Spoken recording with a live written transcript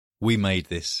We made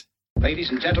this.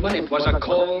 Ladies and gentlemen, it was a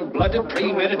cold-blooded,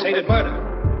 premeditated murder.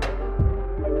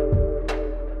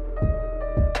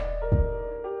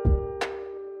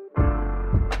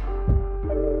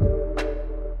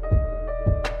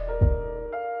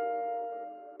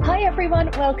 Hi everyone,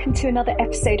 welcome to another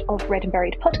episode of Red and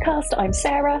Buried Podcast. I'm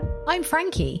Sarah. I'm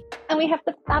Frankie. And we have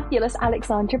the fabulous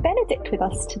Alexandra Benedict with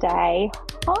us today.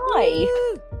 Hi.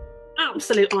 Woo!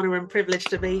 Absolute honour and privilege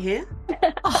to be here.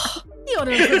 Oh, the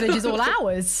honour and privilege is all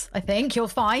ours, I think. You'll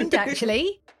find,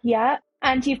 actually. Yeah,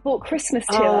 and you've brought Christmas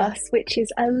to us, which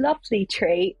is a lovely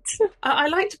treat. I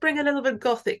like to bring a little bit of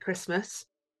gothic Christmas.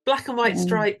 Black and white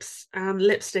stripes and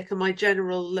lipstick are my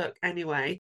general look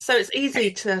anyway. So it's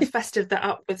easy to festive that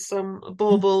up with some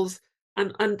baubles.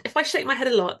 And if I shake my head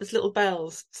a lot, there's little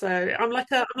bells. So I'm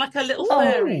like a little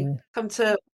fairy come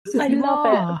to... I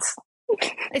love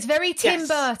it. It's very Tim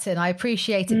Burton. I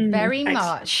appreciate it very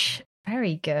much.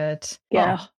 Very good.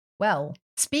 Yeah. Oh, well,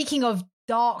 speaking of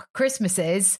dark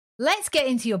Christmases, let's get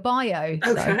into your bio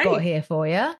that I've got here for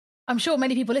you. I'm sure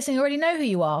many people listening already know who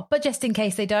you are, but just in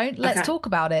case they don't, let's talk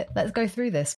about it. Let's go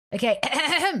through this. Okay.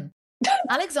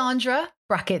 Alexandra,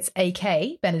 brackets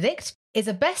AK, Benedict, is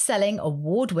a best-selling,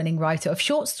 award-winning writer of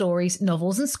short stories,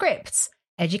 novels and scripts.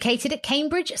 Educated at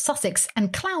Cambridge, Sussex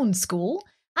and Clown School,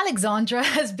 Alexandra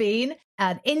has been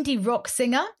an indie rock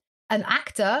singer, an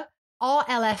actor,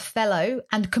 RLF fellow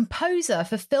and composer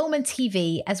for film and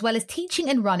TV, as well as teaching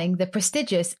and running the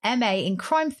prestigious MA in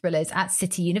crime thrillers at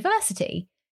City University.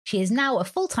 She is now a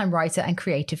full-time writer and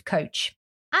creative coach.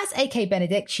 As AK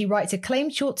Benedict, she writes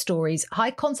acclaimed short stories,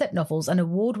 high-concept novels and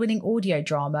award-winning audio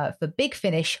drama for Big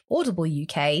Finish, Audible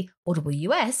UK, Audible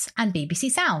US and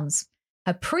BBC Sounds.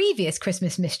 Her previous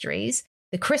Christmas mysteries,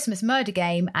 The Christmas Murder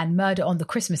Game and Murder on the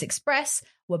Christmas Express,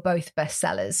 were both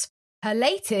bestsellers. Her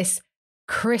latest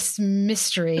Chris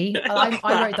mystery,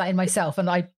 I wrote that in myself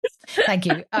and thank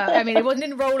you. I mean, it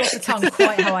didn't roll off the tongue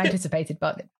quite how I anticipated,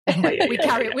 but we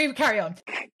carry on.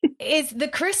 Is The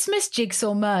Christmas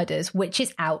Jigsaw Murders, which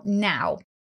is out now.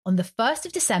 On the 1st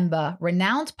of December,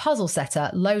 renowned puzzle setter,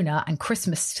 loner and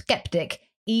Christmas skeptic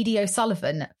Edie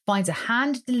O'Sullivan finds a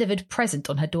hand-delivered present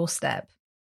on her doorstep.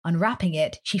 Unwrapping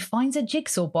it, she finds a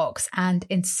jigsaw box and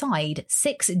inside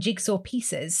 6 jigsaw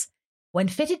pieces. When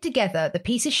fitted together, the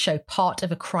pieces show part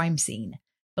of a crime scene.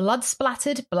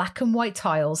 Blood-splattered black and white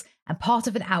tiles and part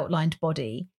of an outlined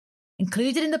body.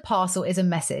 Included in the parcel is a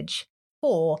message.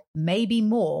 4, maybe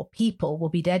more, people will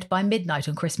be dead by midnight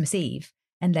on Christmas Eve,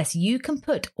 unless you can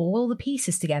put all the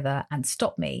pieces together and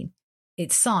stop me.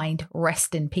 It's signed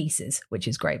Rest in Pieces, which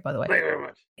is great, by the way. Thank you very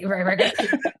much. Very, very good.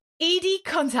 Edie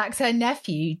contacts her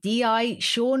nephew, DI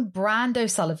Sean Brand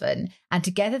O'Sullivan, and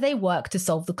together they work to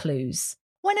solve the clues.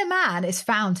 When a man is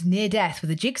found near death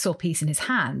with a jigsaw piece in his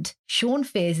hand, Sean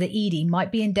fears that Edie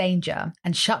might be in danger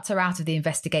and shuts her out of the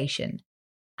investigation.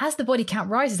 As the body count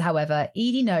rises, however,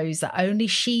 Edie knows that only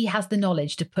she has the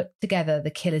knowledge to put together the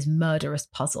killer's murderous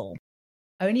puzzle.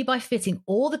 Only by fitting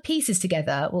all the pieces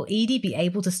together will Edie be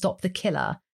able to stop the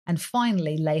killer and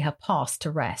finally lay her past to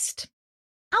rest.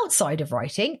 Outside of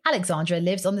writing, Alexandra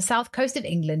lives on the south coast of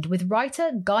England with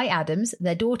writer Guy Adams,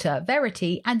 their daughter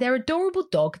Verity, and their adorable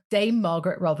dog Dame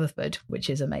Margaret Rutherford, which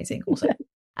is amazing also.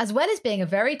 As well as being a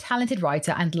very talented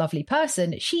writer and lovely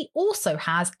person, she also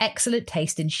has excellent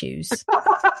taste in shoes.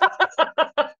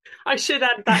 I should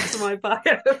add that to my bio.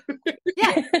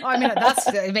 Yeah, I mean,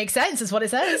 it makes sense. It's what it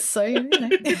says. So, you know.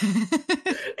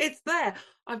 It's there.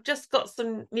 I've just got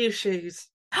some new shoes.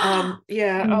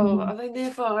 Yeah. Oh, are they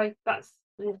nearby? That's...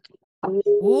 Ooh.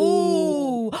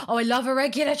 Oh, I love a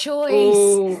regular choice.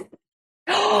 Ooh.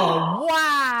 Oh,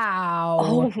 wow.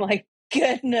 Oh my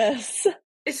goodness.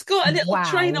 It's got a little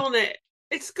train on it.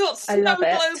 It's got snow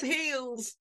globe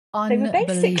heels. They were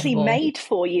basically made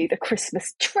for you, the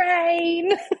Christmas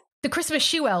train. The Christmas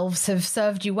shoe elves have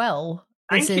served you well.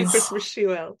 Thank you, Christmas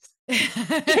shoe elves.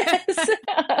 Yes.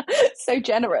 So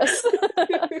generous.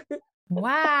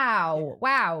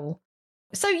 Wow.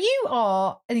 So you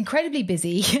are an incredibly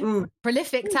busy,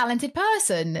 prolific, talented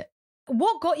person.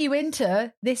 What got you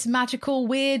into this magical,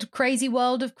 weird, crazy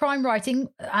world of crime writing,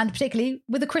 and particularly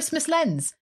with a Christmas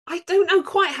lens? I don't know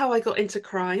quite how I got into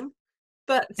crime,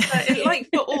 but like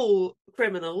for all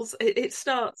criminals, it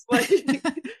starts when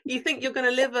you think you're going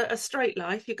to live a straight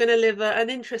life, you're going to live an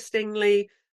interestingly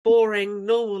boring,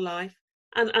 normal life,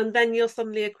 and then you're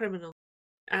suddenly a criminal.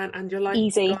 And your life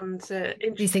has gone to...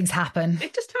 These things happen.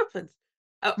 It just happens.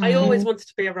 I always wanted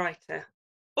to be a writer,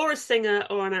 or a singer,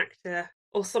 or an actor,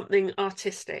 or something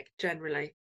artistic,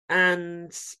 generally.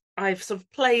 And I've sort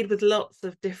of played with lots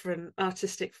of different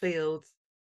artistic fields,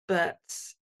 but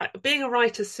being a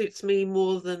writer suits me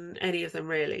more than any of them,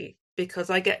 really. because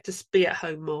I get to be at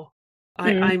home more.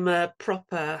 I'm a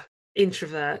proper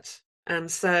introvert,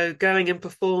 and so going and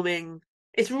performing,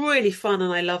 it's really fun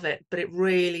and I love it, but it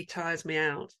really tires me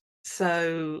out.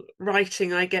 So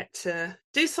writing, I get to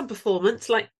do some performance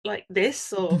like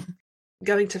this or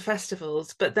going to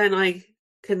festivals, but then I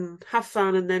can have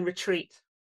fun and then retreat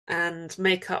and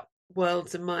make up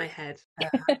worlds in my head.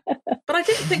 But I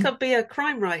didn't think I'd be a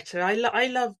crime writer. I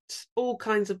loved all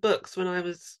kinds of books when I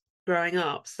was growing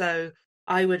up. So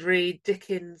I would read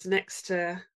Dickens next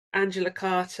to Angela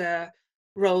Carter,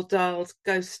 Roald Dahl's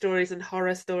ghost stories and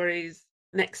horror stories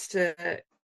next to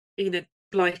Enid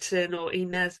Blyton or E.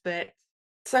 Nesbit.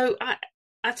 So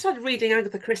I started reading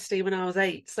Agatha Christie when I was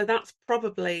 8, so that's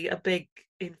probably a big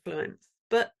influence.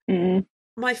 But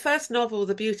my first novel,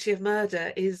 The Beauty of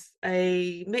Murder, is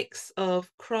a mix of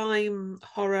crime,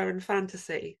 horror, and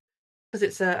fantasy because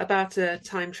it's about a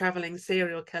time-traveling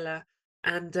serial killer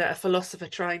and a philosopher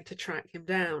trying to track him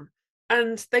down.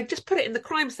 And they just put it in the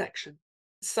crime section.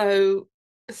 So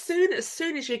as soon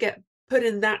as you get put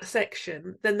in that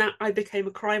section, then that I became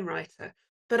a crime writer.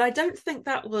 But I don't think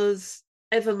that was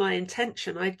ever my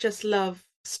intention. I just love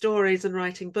stories and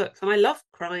writing books, and I love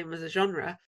crime as a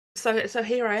genre. So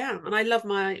here I am, and I love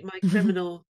my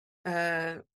criminal.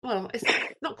 Well, it's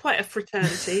not quite a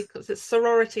fraternity because it's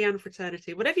sorority and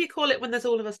fraternity, whatever you call it when there's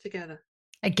all of us together.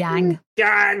 A gang.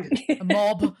 Gang. A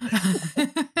mob.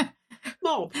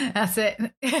 Mob. That's it.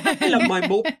 I love my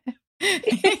mob.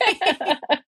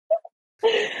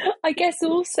 I guess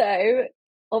also,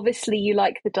 obviously, you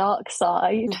like the dark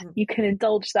side. You can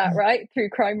indulge that, right, through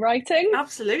crime writing.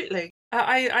 Absolutely.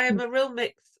 I am a real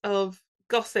mix of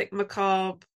gothic,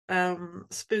 macabre,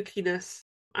 spookiness,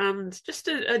 and just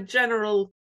a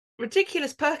general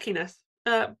ridiculous perkiness.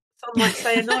 Some might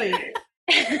say annoying,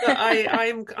 but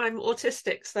I'm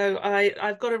autistic, so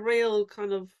I've got a real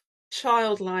kind of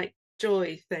childlike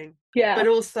joy thing. Yeah. But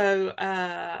also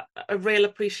a real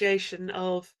appreciation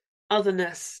of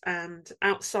otherness and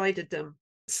outsiderdom.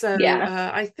 So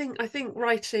I think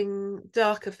writing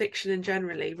darker fiction in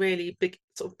generally really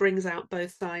sort of brings out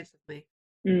both sides of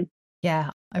me.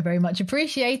 Yeah, I very much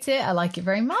appreciate it. I like it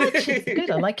very much. It's good.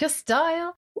 I like your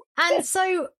style. And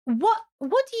so what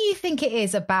do you think it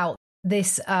is about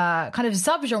this kind of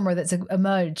subgenre that's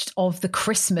emerged of the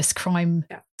Christmas crime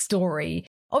story?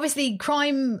 Obviously,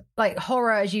 crime, like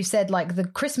horror, as you said, like the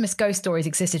Christmas ghost stories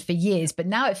existed for years, but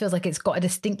now it feels like it's got a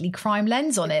distinctly crime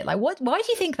lens on it. Like, why do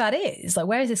you think that is? Like,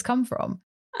 where does this come from?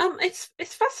 It's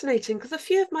fascinating because a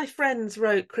few of my friends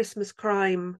wrote Christmas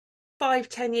crime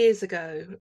 5-10 years ago.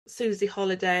 Susie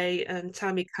Holiday and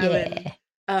Tammy Cohen. Yeah.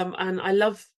 And I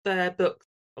love their books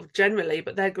generally,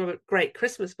 but they're great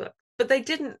Christmas books. But they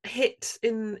didn't hit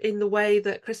in the way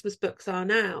that Christmas books are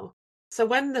now. So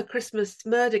when the Christmas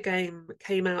Murder Game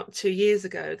came out 2 years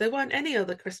ago, there weren't any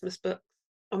other Christmas books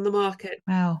on the market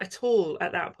at all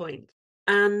at that point.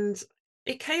 And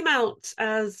it came out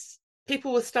as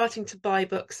people were starting to buy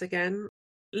books again.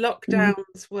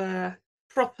 Lockdowns were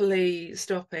properly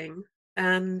stopping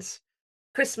and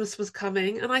Christmas was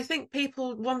coming. And I think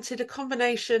people wanted a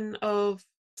combination of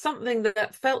something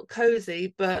that felt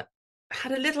cozy, but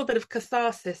had a little bit of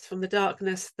catharsis from the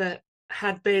darkness that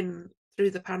had been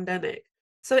through the pandemic.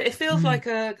 So it feels like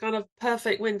a kind of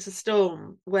perfect winter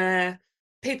storm where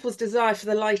people's desire for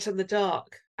the light and the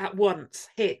dark at once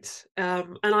hit.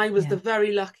 And I was the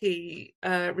very lucky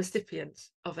recipient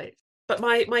of it. But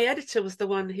my editor was the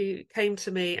one who came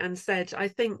to me and said, I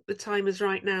think the time is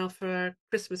right now for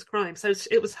Christmas crime. So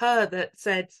it was her that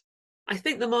said, I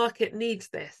think the market needs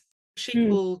this. She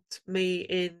called me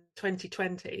in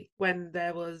 2020 when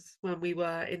we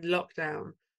were in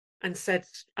lockdown and said,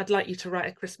 I'd like you to write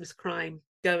a Christmas crime,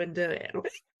 go and do it.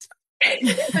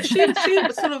 So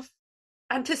she sort of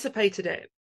anticipated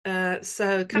it.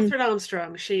 So Catherine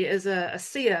Armstrong, she is a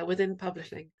seer within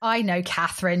publishing. I know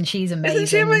Catherine, she's amazing. Isn't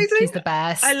she amazing? She's the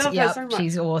best. I love her so much.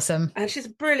 She's awesome. And she's a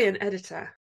brilliant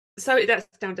editor. So that's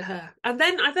down to her. And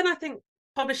then I think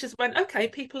publishers went, okay,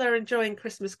 people are enjoying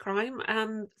Christmas crime,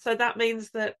 and so that means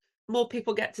that more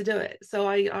people get to do it. So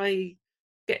I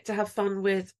get to have fun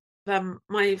with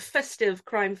my festive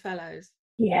crime fellows.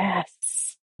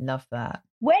 Yes. Love that.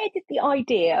 Where did the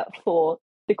idea for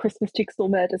the Christmas Jigsaw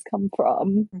Murders come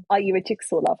from? Are you a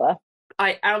jigsaw lover?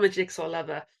 I am a jigsaw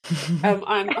lover.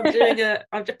 I'm doing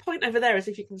I'm just point over there as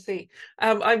if you can see.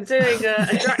 I'm doing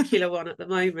a Dracula one at the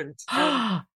moment.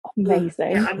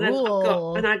 Amazing. Yeah, and then I've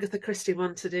got an Agatha Christie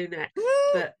one to do next.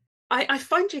 But I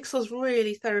find jigsaws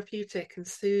really therapeutic and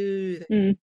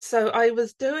soothing. So I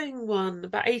was doing one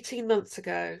about 18 months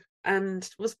ago and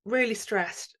was really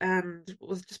stressed and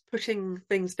was just putting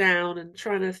things down and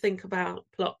trying to think about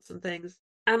plots and things.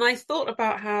 And I thought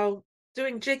about how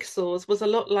doing jigsaws was a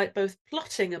lot like both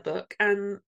plotting a book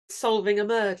and solving a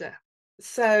murder.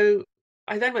 So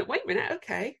I then went, wait a minute,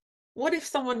 okay, what if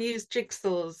someone used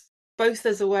jigsaws both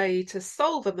as a way to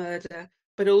solve a murder,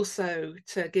 but also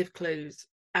to give clues?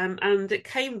 And it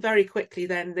came very quickly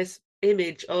then, this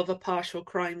image of a partial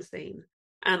crime scene.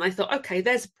 And I thought, okay,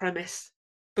 there's a premise.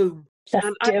 Boom. Let's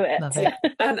And do it. Love it.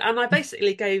 and I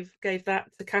basically gave that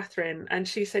to Catherine, and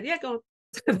she said, yeah, go on.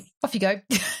 Off you go.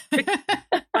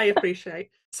 I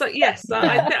appreciate. So yes,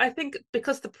 Yeah. I think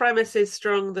because the premise is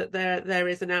strong that there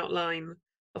is an outline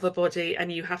of a body and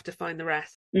you have to find the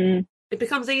rest. Mm. It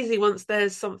becomes easy once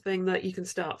there's something that you can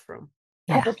start from.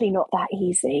 Yeah. Probably not that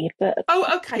easy, but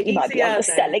Oh, okay, you might be easier then.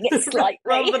 underselling it slightly.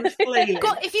 Rather than flailing.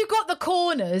 If you've got the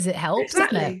corners, it helps,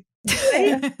 Exactly.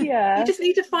 doesn't it? Yeah. You just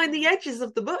need to find the edges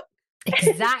of the book.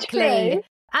 Exactly. True.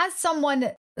 As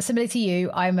someone similar to you,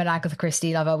 I'm an Agatha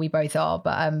Christie lover. We both are,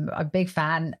 but I'm a big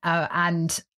fan.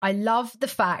 And I love the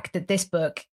fact that this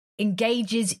book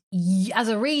engages, as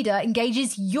a reader,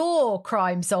 engages your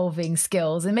crime solving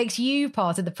skills and makes you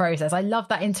part of the process. I love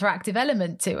that interactive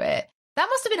element to it. That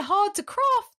must have been hard to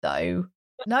craft, though.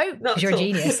 No, because you're a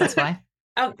genius, that's why.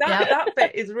 That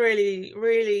bit is really,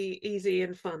 really easy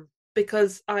and fun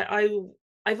because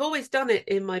I've always done it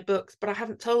in my books, but I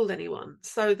haven't told anyone.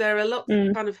 So there are lots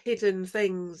of kind of hidden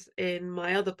things in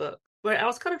my other book where I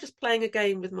was kind of just playing a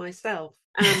game with myself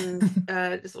and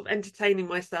just sort of entertaining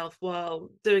myself while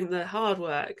doing the hard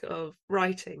work of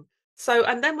writing. So,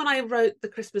 and then when I wrote the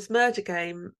Christmas Murder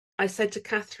Game, I said to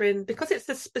Catherine, because it's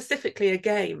specifically a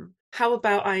game, how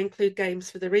about I include games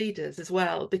for the readers as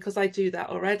well? Because I do that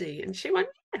already. And she went,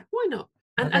 yeah, why not?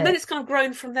 And then it's kind of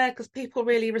grown from there because people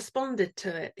really responded to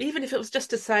it. Even if it was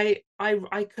just to say,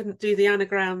 I couldn't do the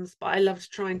anagrams, but I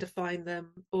loved trying to find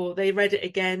them. Or they read it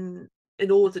again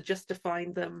in order just to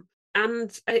find them.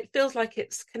 And it feels like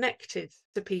it's connected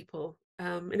to people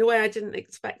in a way I didn't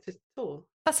expect it at all.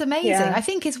 That's amazing. Yeah. I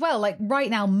think as well, like right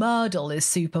now, Myrtle is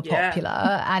super popular.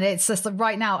 And it's just like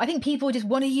right now, I think people just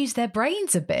want to use their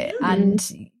brains a bit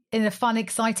and in a fun,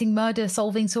 exciting murder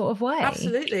solving sort of way.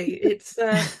 Absolutely. It's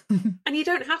and you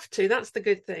don't have to. That's the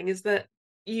good thing, is that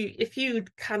if you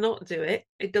cannot do it,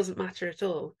 it doesn't matter at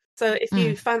all. So if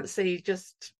you fancy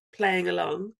just playing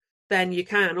along, then you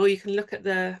can, or you can look at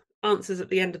the answers at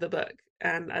the end of the book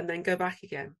and then go back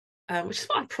again, which is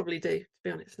what I'd probably do, to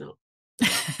be honest. Not.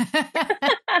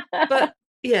 But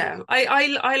yeah,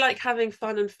 I like having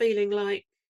fun and feeling like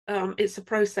it's a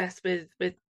process with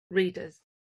readers.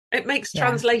 It makes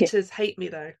translators hate me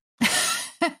though.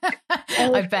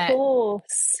 Oh, I bet. Of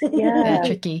course. They're Yeah.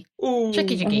 tricky. Ooh.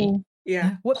 Tricky.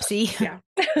 Yeah. Whoopsie. Yeah.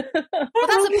 Well,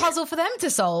 that's a puzzle for them to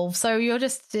solve. So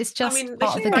it's just I mean, they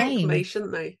part of should the thank game. me,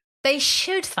 shouldn't they? They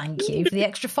should thank you for the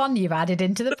extra fun you've added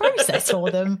into the process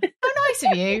for them. How nice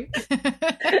of you.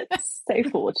 So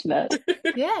fortunate.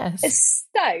 Yes.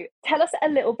 So, tell us a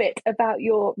little bit about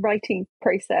your writing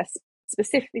process.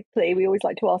 Specifically, we always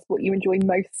like to ask what you enjoy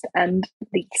most and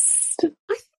least.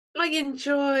 I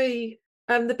enjoy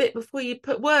the bit before you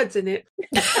put words in it.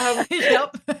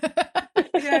 Yep.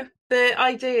 Yeah, the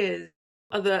ideas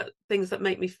are the things that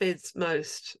make me fizz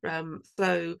most.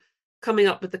 So coming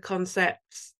up with the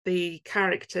concepts, the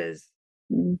characters,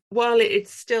 while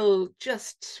it's still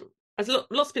just, as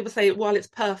lots of people say, while it's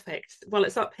perfect, while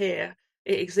it's up here,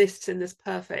 it exists in this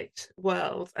perfect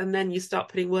world. And then you start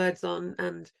putting words on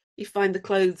and you find the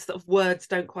clothes that words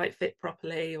don't quite fit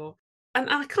properly. And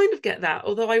I kind of get that,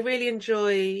 although I really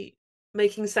enjoy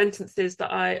making sentences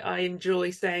that I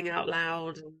enjoy saying out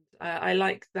loud. And I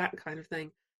like that kind of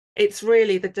thing. It's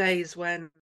really the days when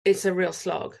it's a real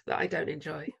slog that I don't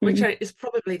enjoy, which is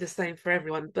probably the same for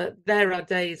everyone. But there are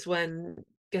days when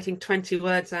getting 20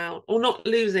 words out or not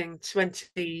losing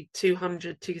 20,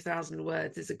 200, 2,000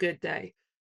 words is a good day.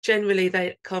 Generally,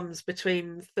 that comes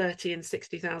between 30 and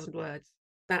 60,000 words.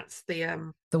 That's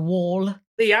the wall.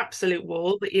 The absolute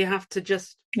wall that you have to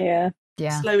just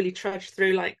slowly trudge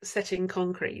through, like setting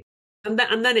concrete. And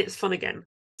then it's fun again.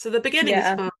 So the beginning is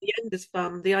fun, the end is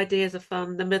fun, the ideas are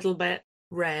fun, the middle bit,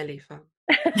 rarely fun.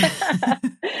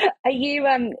 Are you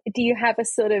do you have a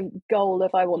sort of goal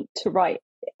of I want to write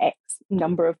X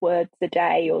number of words a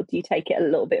day, or do you take it a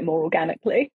little bit more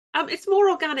organically? It's more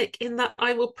organic in that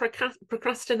I will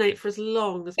procrastinate for as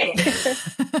long as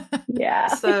possible. Yeah.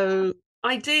 So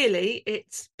ideally,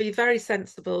 it's be very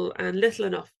sensible and little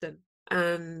and often.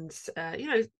 And,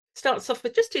 starts off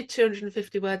with just do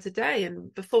 250 words a day.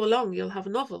 And before long, you'll have a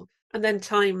novel. And then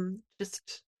time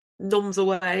just noms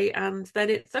away. And then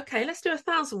it's, okay, let's do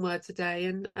 1,000 words a day.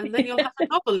 And then you'll have a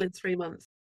novel in 3 months.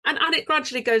 And it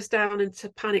gradually goes down into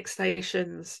panic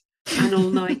stations and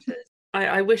all-nighters.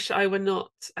 I wish I were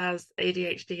not as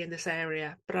ADHD in this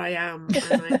area, but I am,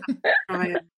 and I have to try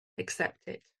and accept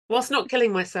it. Whilst not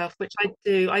killing myself, which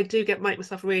I do make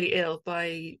myself really ill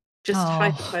by just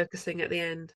hyper Oh, focusing at the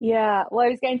end. Yeah, well, I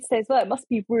was going to say as well, it must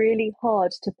be really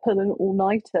hard to pull an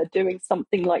all-nighter doing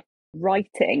something like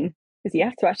writing, because you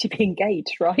have to actually be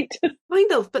engaged, right?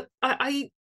 Kind of, but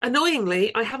I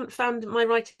annoyingly, I haven't found my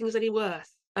writings any worse.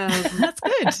 that's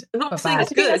good. I'm not But saying bad.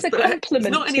 it's I think good, that's a but it's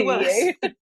compliment not any to worse. you.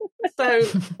 So,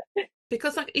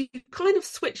 because like you kind of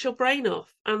switch your brain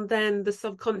off, and then the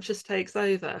subconscious takes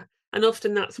over, and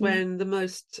often that's when the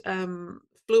most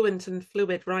fluent and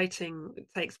fluid writing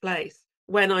takes place.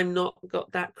 When I'm not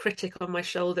got that critic on my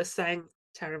shoulder saying,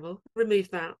 "Terrible, remove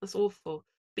that. That's awful."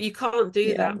 But you can't do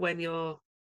Yeah. that when you're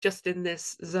just in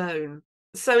this zone.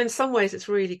 So in some ways, it's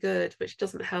really good, which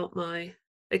doesn't help my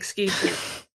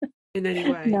excuses in any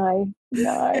way.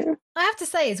 No. I have to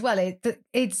say as well,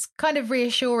 it's kind of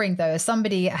reassuring though, as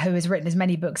somebody who has written as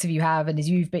many books as you have, and as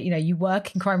you've been, you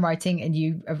work in crime writing, and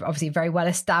you are obviously a very well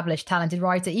established, talented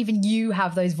writer. Even you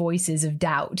have those voices of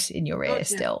doubt in your ear God, yeah.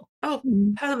 still. Oh,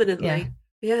 Mm. permanently.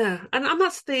 Yeah. And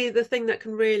that's the thing that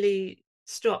can really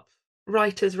stop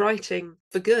writers writing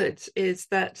for good, is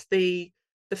that the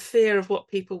fear of what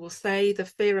people will say, the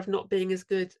fear of not being as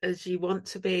good as you want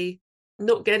to be,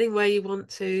 not getting where you want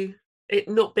to, it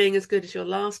not being as good as your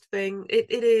last thing. It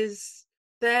is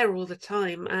there all the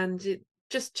time, and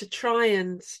just to try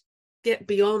and get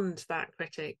beyond that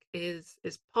critic is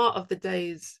part of the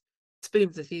day's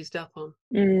spoons is used up on.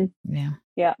 Mm. Yeah.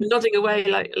 Yeah. Nodding away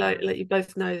like you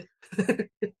both know.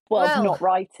 Well, Well, not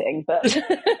writing, but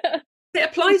It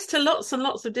applies to lots and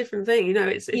lots of different things.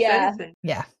 It's yeah, anything.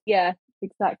 yeah,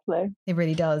 exactly. it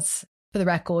really does. For the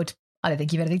record, I don't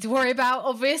think you've anything to worry about.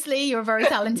 Obviously, you're a very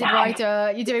talented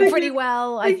writer. You're doing pretty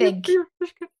well, I think.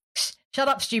 Shut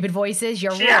up, stupid voices.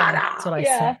 You're Shut wrong. up. That's what I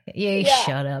Yeah. say. You Yeah.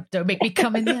 shut up. Don't make me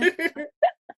come in there.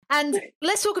 And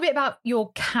let's talk a bit about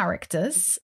your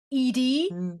characters. Edie,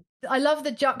 I love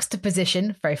the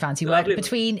juxtaposition, very fancy word, Lovely.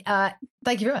 between,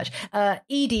 thank you very much,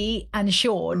 Edie and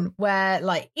Sean, where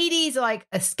like Edie's like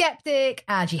a skeptic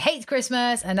and she hates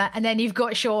Christmas. And then you've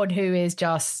got Sean, who is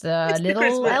just a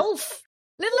little elf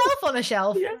on a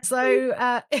shelf. Yeah.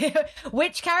 So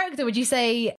which character would you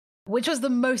say, which was the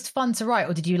most fun to write,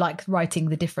 or did you like writing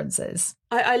the differences?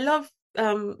 I love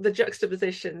the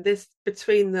juxtaposition this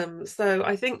between them. So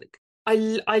I think I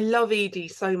love Edie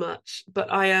so much,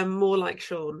 but I am more like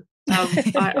Sean.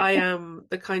 I am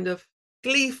the kind of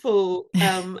gleeful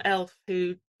elf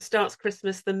who starts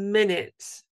Christmas the minute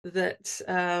that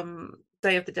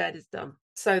Day of the Dead is done.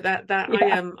 So that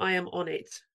Yeah. I am on it.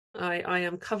 I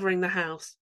am covering the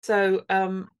house. So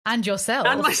and yourself.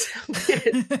 and myself. Yes.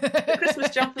 The Christmas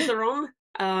jumpers are on.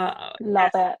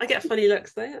 Love it. I get funny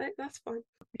looks there. That's fine.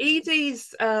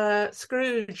 Edie's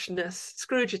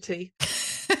Scroogeity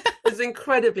is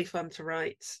incredibly fun to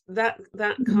write. That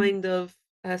kind of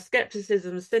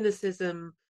skepticism,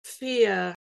 cynicism,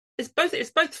 fear. It's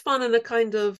both fun and a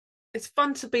kind of, it's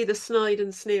fun to be the snide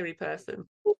and sneery person.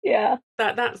 Yeah.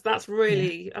 That's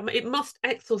really, it must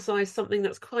exorcise something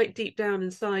that's quite deep down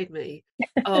inside me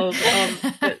of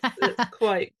that's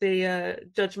quite the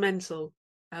judgmental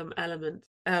element.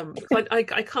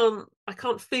 I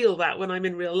can't feel that when I'm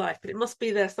in real life, but it must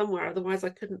be there somewhere. Otherwise, I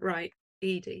couldn't write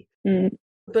Edie. Mm.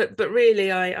 But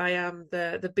really, I am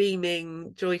the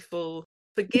beaming, joyful,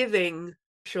 forgiving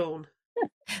Sean.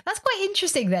 That's quite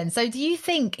interesting then. So do you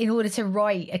think in order to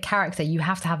write a character, you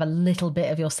have to have a little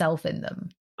bit of yourself in them?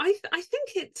 I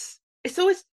think it's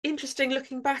always interesting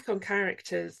looking back on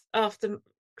characters after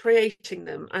creating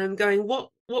them and going, what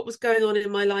was going on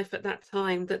in my life at that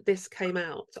time that this came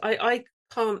out. I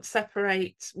can't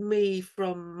separate me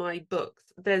from my books.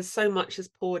 There's so much has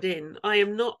poured in. I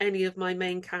am not any of my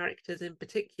main characters in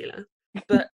particular,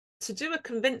 but to do a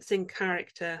convincing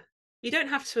character, you don't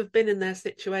have to have been in their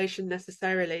situation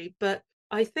necessarily, but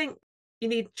I think you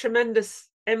need tremendous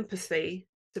empathy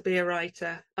to be a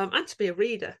writer and to be a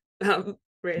reader,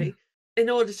 really, in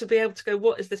order to be able to go,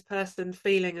 what is this person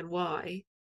feeling and why?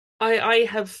 I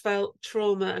have felt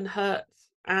trauma and hurt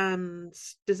and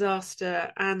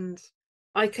disaster, and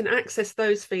I can access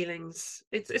those feelings.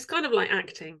 It's kind of like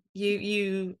acting.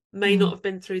 You may not have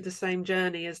been through the same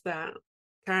journey as that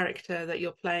character that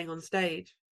you're playing on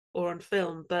stage or on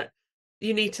film, but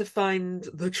you need to find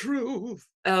the truth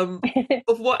of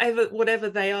whatever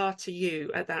they are to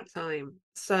you at that time.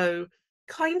 So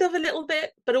kind of a little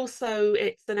bit, but also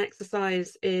it's an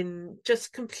exercise in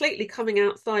just completely coming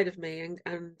outside of me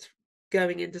and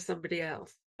going into somebody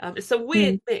else. It's a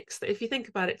weird mix that if you think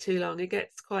about it too long, it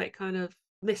gets quite kind of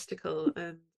mystical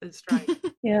and strange.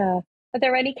 Yeah. Are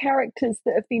there any characters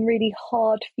that have been really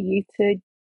hard for you to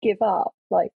give up?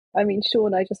 Like, I mean,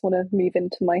 Sean, I just want to move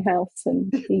into my house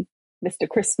and be Mr.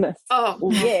 Christmas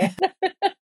all year.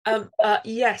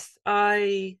 Yes,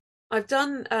 I've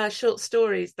done short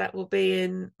stories that will be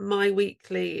in My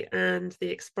Weekly and The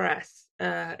Express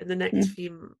in the next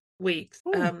few weeks.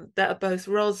 That are both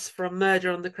Roz from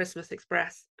Murder on the Christmas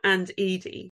Express and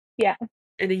Edie. Yeah.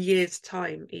 In a year's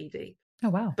time, Edie. Oh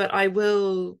wow! But I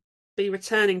will be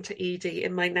returning to Edie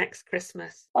in my next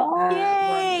Christmas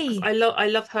Yay! one. I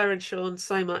love her and Sean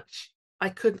so much. I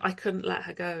couldn't let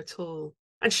her go at all.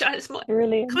 And it's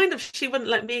Brilliant. kind of she wouldn't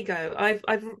let me go.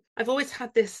 I've always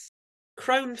had this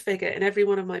crone figure in every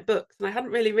one of my books, and I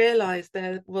hadn't really realised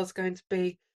there was going to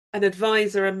be an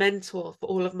advisor, a mentor for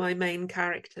all of my main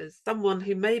characters, someone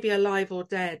who may be alive or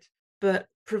dead, but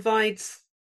provides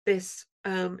this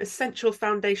essential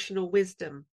foundational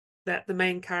wisdom that the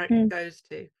main character goes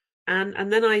to.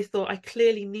 And then I thought I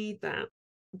clearly need that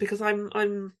because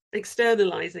I'm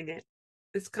externalizing it.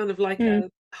 It's kind of like a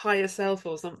higher self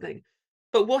or something.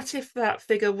 But what if that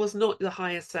figure was not the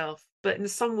higher self, but in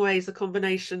some ways a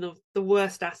combination of the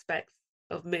worst aspects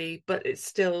of me, but it's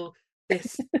still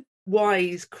this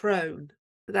wise crone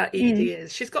that Edie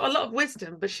is. She's got a lot of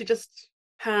wisdom, but she just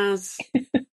has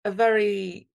a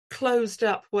very closed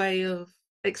up way of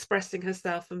expressing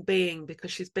herself and being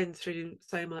because she's been through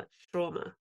so much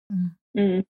trauma.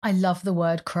 I love the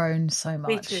word crone so much.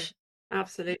 Me too.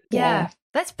 Absolutely. Yeah.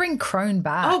 Let's bring crone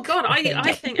back. Oh God,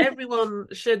 I think everyone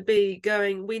should be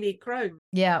going, we need Crohn.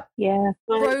 Yeah. Yeah.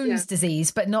 Crohn's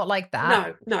disease, but not like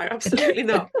that. No, absolutely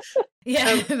not.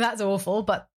 Yeah, that's awful,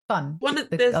 but fun.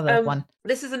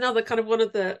 This is another kind of one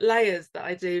of the layers that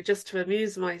I do just to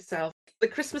amuse myself. The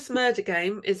Christmas Murder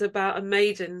Game is about a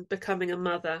maiden becoming a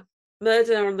mother.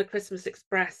 Murder on the Christmas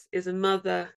Express is a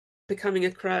mother becoming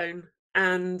a crone.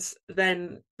 And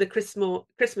then the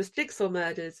Christmas Jigsaw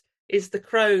Murders is the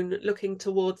crone looking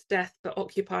towards death but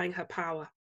occupying her power.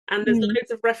 And there's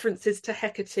loads of references to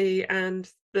Hecate and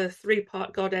the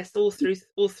three-part goddess all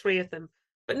three of them.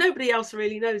 But nobody else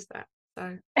really knows that.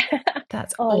 So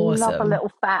that's awesome. I love a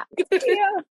little fact.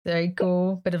 Yeah. Very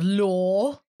cool. Bit of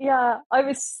lore. Yeah, I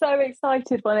was so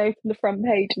excited when I opened the front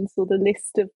page and saw the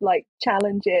list of like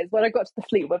challenges. When I got to the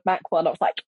Fleetwood Mac one, I was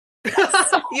like,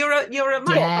 you're a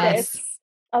Mac. Yes.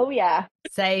 Oh yeah.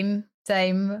 Same.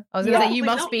 I was going to say you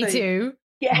must be too.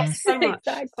 Yes, so much,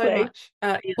 exactly. So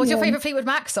much. What's your favourite Fleetwood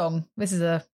Mac song? This is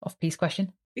a off-piece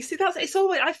question. You see, it's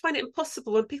always, I find it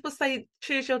impossible when people say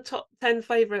choose your top 10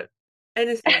 favourite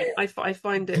anything. I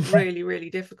find it really, really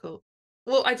difficult.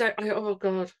 Well, oh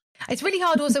God. It's really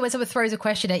hard also when someone throws a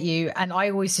question at you and I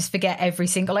always just forget every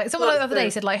single, like someone the other day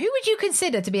said like, who would you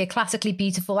consider to be a classically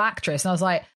beautiful actress? And I was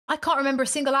like, I can't remember a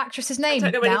single actress's name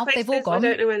now. They've all gone. I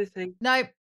don't know anything. No,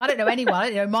 I don't know anyone. I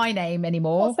don't know my name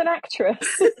anymore. What's an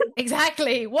actress?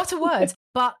 Exactly. What a word.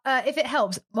 But if it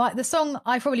helps, the song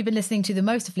I've probably been listening to the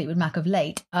most of Fleetwood Mac of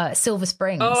late, Silver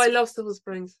Springs. Oh, I love Silver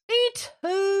Springs. Me too.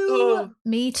 Oh.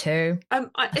 Me too.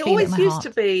 It always used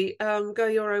to be Go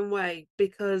Your Own Way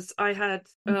because I had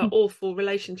awful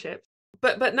relationships.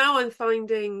 But now I'm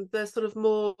finding the sort of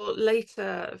more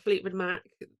later Fleetwood Mac,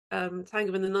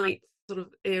 Tango in the Night sort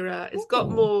of era. It's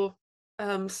got more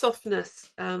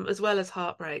softness as well as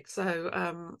heartbreak. So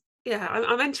I'm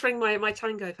entering my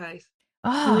tango phase.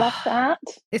 Oh, love that.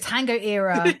 The tango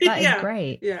era. That is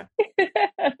great. Yeah.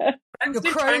 Your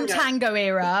crone tango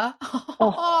era.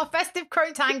 Oh, festive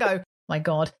crone tango. My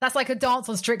God. That's like a dance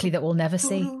on Strictly that we'll never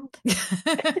see.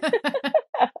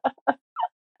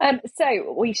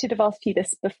 So we should have asked you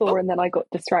this before and then I got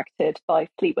distracted by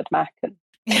Fleetwood Mac.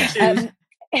 And,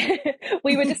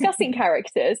 we were discussing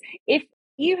characters. If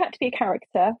you had to be a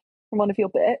character from one of your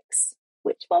books,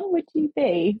 which one would you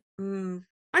be?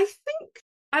 I think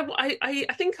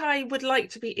I would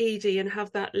like to be Edie and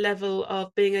have that level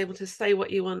of being able to say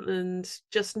what you want and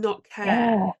just not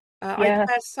care. I care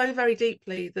so very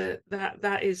deeply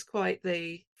that is quite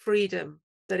the freedom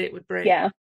that it would bring. Yeah.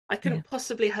 I couldn't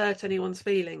possibly hurt anyone's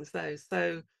feelings though,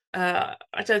 so I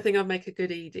don't think I'd make a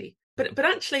good Edie. But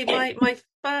actually, my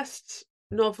first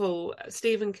novel,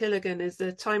 Stephen Killigan, is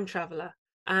a time traveller,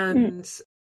 and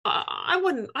I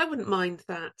wouldn't mind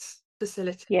that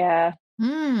facility. Yeah.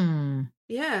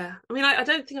 Yeah, I mean, I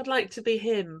don't think I'd like to be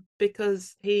him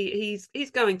because he's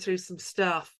going through some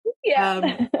stuff.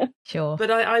 Yeah, sure.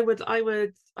 But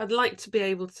I'd like to be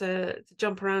able to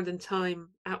jump around in time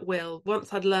at will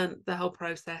once I'd learnt the whole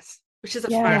process, which is a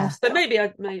fact. So maybe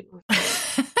I'd.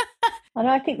 And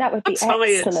I think that would be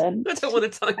excellent. I don't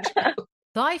want to time travel.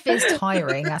 Life is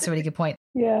tiring. That's a really good point.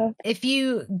 Yeah. If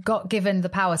you got given the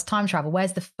power to time travel,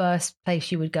 where's the first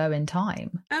place you would go in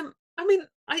time? I mean,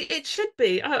 It should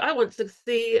be. I want to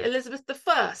see Elizabeth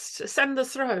I ascend the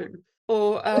throne,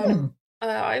 or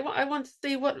I want to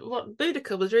see what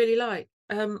Boudica was really like.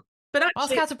 But Ask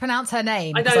actually, how to pronounce her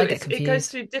name, I because know I get it goes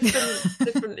confused. through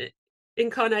different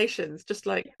incarnations, just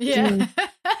like Yeah.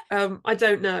 I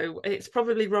don't know. It's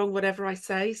probably wrong whatever I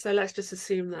say, so let's just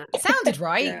assume that. Sounded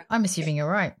right. Yeah. I'm assuming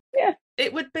you're right. Yeah.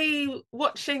 It would be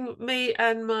watching me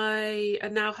and my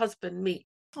now husband meet.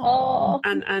 Oh.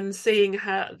 And seeing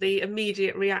the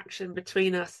immediate reaction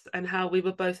between us, and how we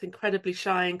were both incredibly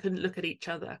shy and couldn't look at each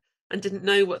other and didn't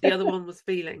know what the other one was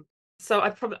feeling. So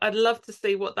I'd love to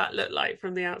see what that looked like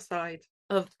from the outside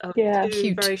of Yeah. two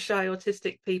Cute. very shy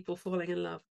autistic people falling in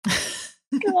love.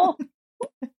 Oh.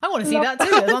 I want to see that too.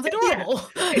 That sounds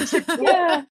adorable.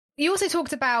 Yeah. You also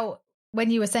talked about, when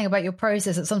you were saying about your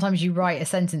process, that sometimes you write a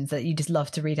sentence that you just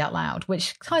love to read out loud,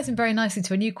 which ties in very nicely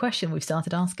to a new question we've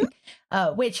started asking,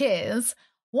 which is,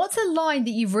 what's a line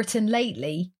that you've written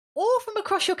lately or from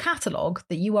across your catalogue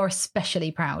that you are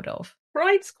especially proud of?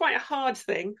 Pride's quite a hard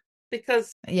thing,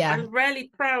 because Yeah. I'm rarely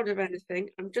proud of anything.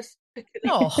 I'm just picking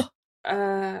up.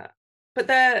 Oh, But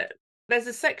there's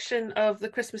a section of the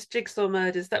Christmas Jigsaw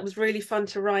Murders that was really fun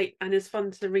to write and is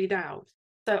fun to read out.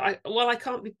 So while I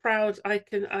can't be proud, I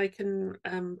can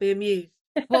be amused.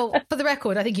 well, for the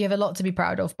record, I think you have a lot to be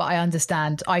proud of, but I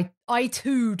understand. I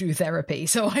too do therapy,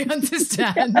 so I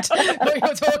understand what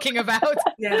you're talking about.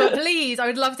 Yeah. But please, I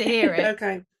would love to hear it.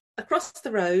 Okay. Across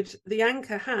the road, the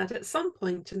Anchor had, at some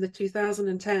point in the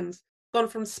 2010s, gone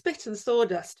from spit and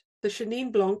sawdust to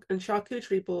Chenin Blanc and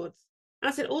charcuterie boards.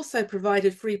 As it also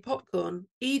provided free popcorn,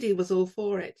 Edie was all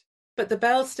for it. But the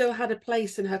bell still had a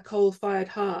place in her coal-fired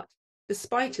heart,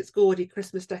 despite its gaudy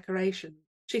Christmas decorations.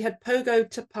 She had pogoed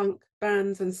to punk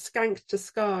bands and skanked to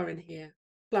ska in here.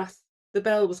 Plus, the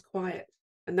bell was quiet,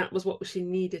 and that was what she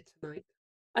needed tonight.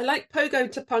 I like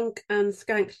pogoed to punk and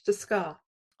skanked to ska.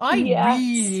 I Yes.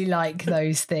 really like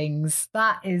those things.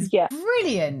 That is Yeah.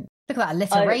 brilliant. Look at that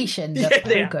alliteration. The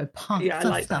Yeah. pogo punk. Yeah, I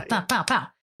like that, yeah. Pow, pow.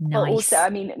 Nice. But also,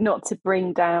 I mean, not to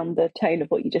bring down the tone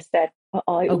of what you just said, but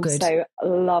I also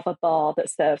love a bar that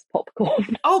serves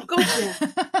popcorn. Oh God, yeah.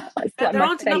 It's like There my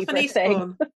aren't enough in favourite thing.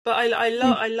 Eastbourne, but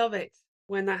I love it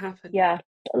when that happens. Yeah,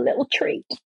 a little treat.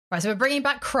 Right, so we're bringing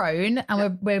back Crone,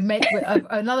 and we're making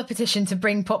another petition to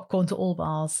bring popcorn to all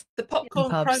bars. The popcorn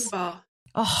pubs. Crone bar.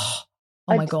 Oh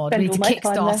I'd my God, we need to spend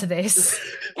all my time kickstart this.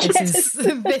 Yes.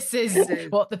 This is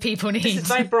what the people need. This is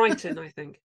very Brighton, I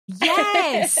think.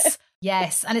 Yes.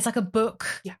 Yes, and it's like a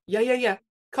book Yeah.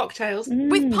 Cocktails.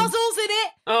 with puzzles in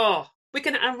it. Oh, we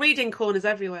can, and reading corners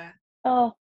everywhere.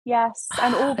 Oh, yes.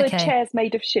 And all the Okay. chairs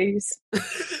made of shoes.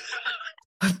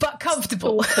 But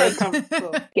comfortable. So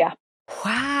comfortable. Yeah.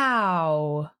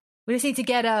 Wow. We just need to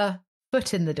get a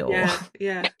foot in the door.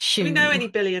 Yeah. Shoe. Do we know any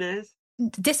billionaires?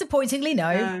 Disappointingly,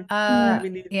 no. No. We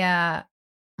need- Yeah.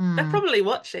 They're probably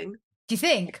watching. Do you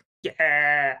think?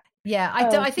 Yeah. Yeah,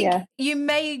 I think you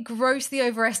may grossly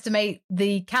overestimate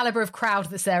the caliber of crowd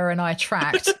that Sarah and I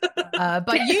attract.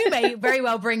 But you may very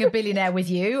well bring a billionaire with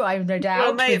you, I have no doubt.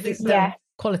 Well, maybe with so. the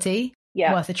quality.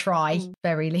 Yeah. Worth a try,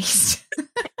 very least.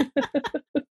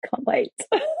 Can't wait.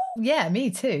 Yeah, me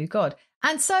too. God.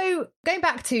 And so going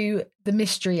back to the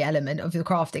mystery element of the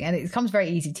crafting, and it comes very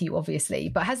easy to you, obviously,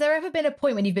 but has there ever been a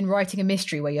point when you've been writing a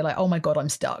mystery where you're like, oh my God, I'm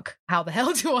stuck. How the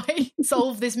hell do I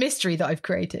solve this mystery that I've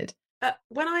created?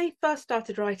 When I first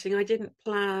started writing, I didn't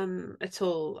plan at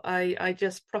all. I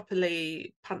just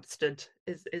properly pantstered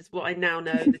is what I now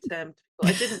know the term.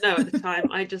 I didn't know at the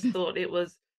time. I just thought it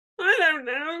was, I don't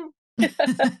know.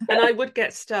 And I would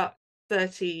get stuck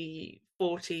 30,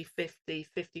 40, 50,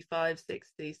 55,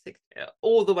 60, 60,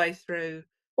 all the way through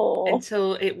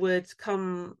until it would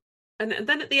come. And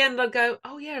then at the end I'd go,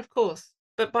 oh yeah, of course.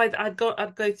 But I'd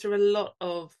go through a lot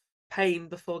of pain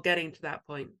before getting to that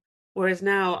point. Whereas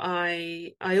now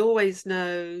I always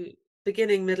know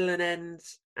beginning, middle and end,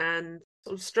 and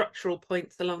sort of structural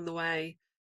points along the way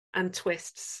and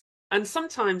twists. And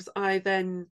sometimes I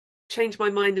then change my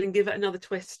mind and give it another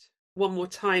twist one more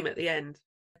time at the end,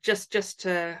 just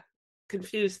to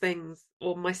confuse things,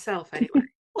 or myself anyway.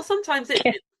 Or sometimes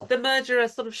the murderer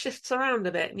sort of shifts around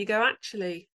a bit and you go,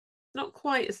 actually, not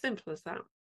quite as simple as that.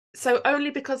 So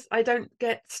only because I don't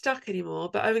get stuck anymore,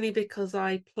 but only because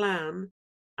I plan.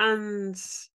 And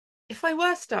if I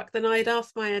were stuck, then I'd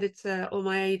ask my editor or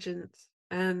my agent,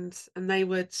 and they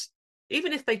would,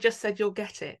 even if they just said you'll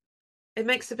get it, it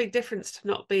makes a big difference to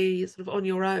not be sort of on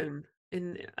your own,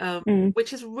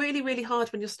 which is really, really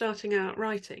hard when you're starting out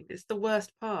writing. It's the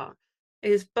worst part,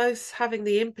 is both having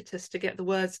the impetus to get the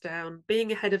words down,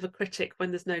 being ahead of a critic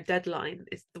when there's no deadline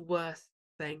is the worst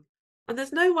thing. And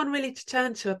there's no one really to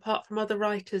turn to apart from other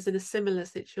writers in a similar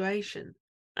situation.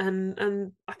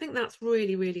 And I think that's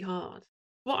really, really hard.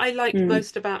 What I liked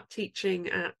most about teaching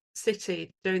at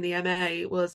City during the MA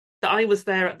was that I was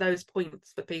there at those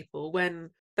points for people when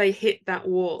they hit that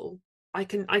wall. I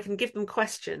can give them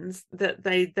questions that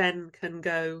they then can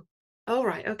go, oh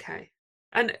right, okay.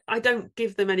 And I don't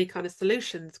give them any kind of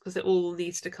solutions because it all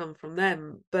needs to come from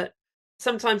them. But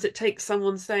sometimes it takes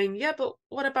someone saying, yeah, but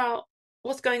what about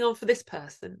what's going on for this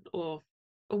person? Or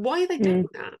why are they doing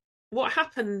that? What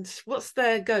happened? What's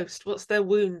their ghost? What's their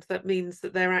wound that means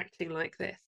that they're acting like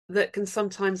this? That can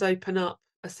sometimes open up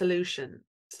a solution.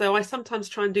 So I sometimes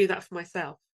try and do that for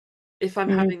myself. If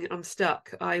I'm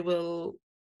stuck, I will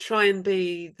try and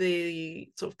be the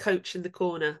sort of coach in the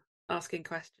corner asking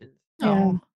questions.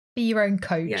 Oh, be your own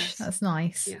coach. Yes. That's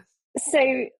nice. Yes.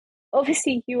 So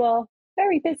obviously you are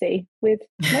very busy with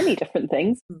many different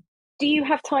things. Do you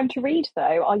have time to read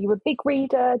though? Are you a big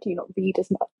reader? Do you not read as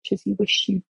much as you wish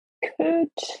you could?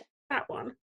 That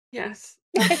one. Yes.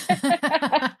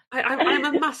 I'm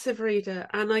a massive reader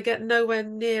and I get nowhere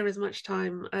near as much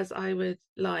time as I would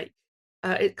like.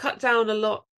 It cut down a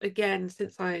lot again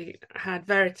since I had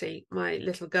Verity, my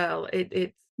little girl.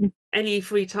 It's any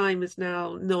free time is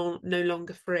now no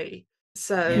longer free.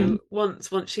 So once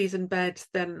she's in bed,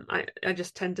 then I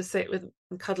just tend to sit with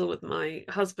and cuddle with my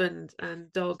husband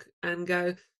and dog and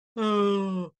go,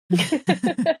 oh.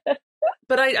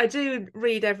 But I do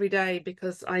read every day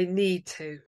because I need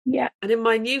to. Yeah. And in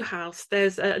my new house,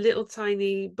 there's a little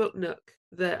tiny book nook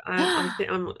that I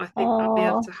think I'll be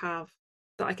able to have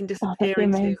that I can disappear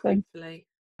into, hopefully.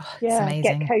 Oh, yeah,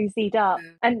 amazing. Get cozied up.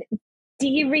 Yeah. And do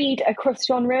you read across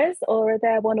genres, or are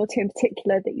there one or two in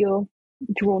particular that you're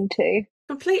drawn to?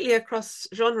 Completely across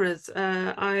genres.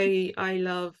 I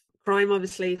love crime,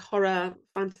 obviously, horror,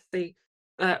 fantasy,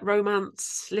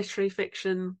 romance, literary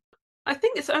fiction. I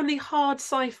think it's only hard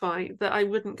sci-fi that I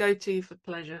wouldn't go to for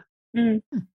pleasure.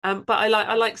 But I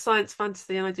like science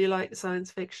fantasy, and I do like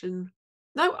science fiction.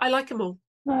 No, I like them all.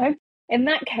 No. In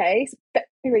that case,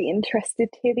 very interested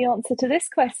to hear the answer to this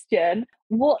question.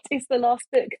 What is the last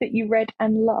book that you read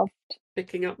and loved?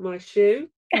 Picking up my shoe.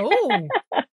 Oh.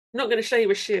 I'm not going to show you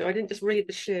a shoe. I didn't just read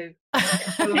the shoe.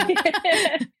 It's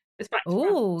back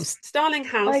to back. Starling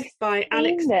House by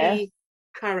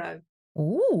Alexandra.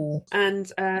 Ooh.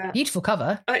 And beautiful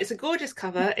cover. It's a gorgeous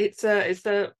cover. It's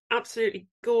a absolutely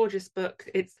gorgeous book.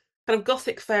 It's kind of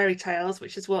gothic fairy tales,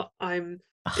 which is what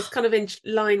it's kind of in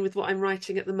line with what I'm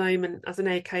writing at the moment as an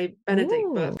AK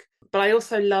Benedict book. But I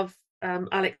also love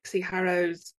Alexi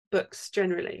Harrow's books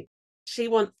generally. She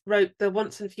once wrote The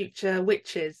Once and Future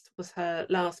Witches was her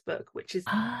last book, which is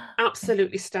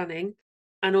absolutely stunning.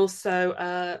 And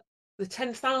also The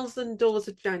 10,000 Doors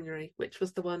of January, which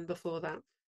was the one before that.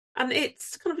 And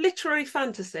it's kind of literary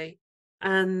fantasy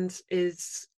and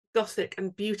is gothic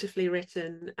and beautifully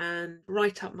written and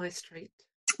right up my street.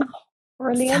 Oh,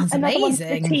 brilliant. Sounds Another amazing.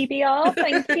 One for the TBR,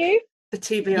 thank you. The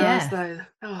TBRs, though.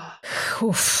 Oh.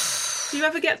 Do you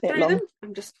ever get through them?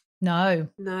 No.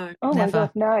 Oh my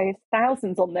God, no.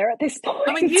 Thousands on there at this point.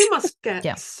 I mean, you must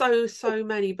get so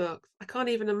many books. I can't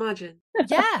even imagine.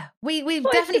 Yeah, we've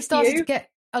definitely started to get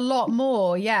a lot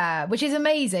more, which is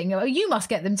amazing. You must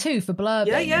get them too for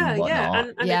blurbing. Yeah.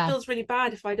 And it feels really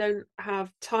bad if I don't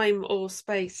have time or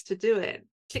space to do it.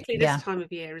 Particularly this time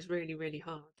of year is really, really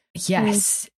hard.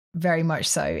 Yes, very much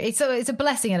so. It's a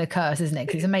blessing and a curse, isn't it?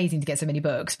 Because it's amazing to get so many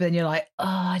books, but then you're like,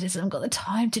 I just haven't got the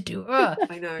time to do it.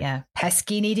 I know. Yeah,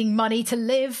 pesky needing money to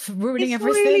live, ruining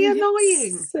everything. It's really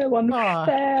annoying. So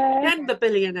unfair. And the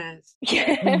billionaires.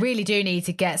 We really do need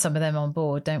to get some of them on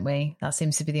board, don't we? That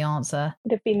seems to be the answer.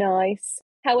 It'd be nice.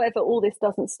 However, all this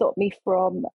doesn't stop me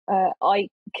from, I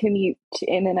commute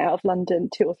in and out of London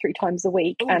 2 or 3 times a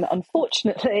week. Ooh. And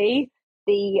unfortunately,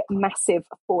 the massive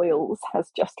Foyles has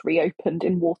just reopened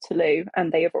in Waterloo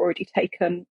and they have already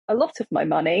taken a lot of my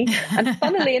money. And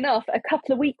funnily enough, a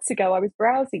couple of weeks ago, I was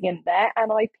browsing in there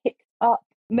and I picked up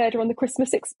Murder on the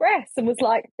Christmas Express and was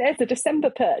like, there's a December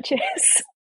purchase.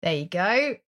 There you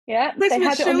go. Yeah, they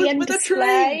had it on the end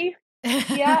display.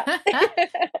 Yeah.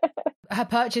 Her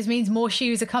purchase means more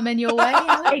shoes are coming your way.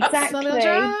 Exactly.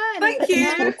 Thank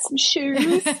you. Some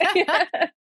shoes.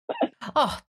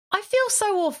 Oh, I feel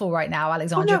so awful right now,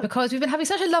 Alexandra, because we've been having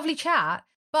such a lovely chat,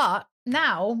 but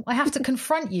now I have to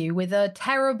confront you with a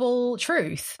terrible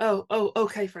truth. Oh,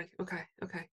 okay, Frank. Okay.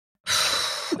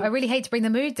 I really hate to bring the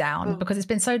mood down because it's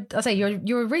been so. I say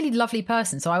you're a really lovely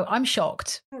person, so I'm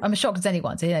shocked. I'm as shocked as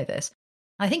anyone to know this.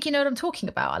 I think you know what I'm talking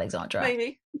about, Alexandra.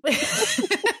 Maybe.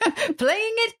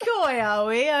 Playing it coy, are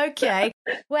we? Okay.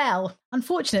 Well,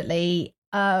 unfortunately,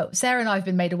 Sarah and I have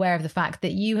been made aware of the fact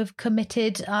that you have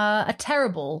committed a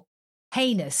terrible,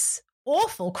 heinous,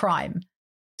 awful crime.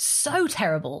 so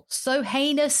terrible, so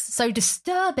heinous, so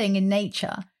disturbing in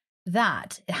nature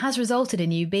that it has resulted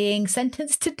in you being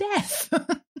sentenced to death.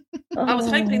 I was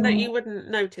hoping that you wouldn't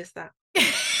notice that.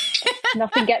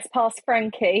 Nothing gets past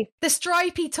Frankie. The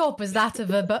stripy top was that of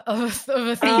a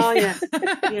thief. Oh, yeah.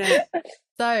 Yeah.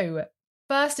 So,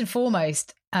 first and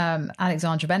foremost,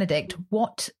 Alexandra Benedict,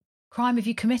 what crime have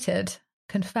you committed?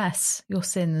 Confess your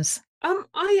sins.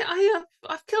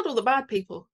 I've killed all the bad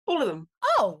people, all of them.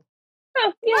 Oh,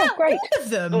 yeah, well, great. All of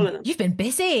them. All of them. You've been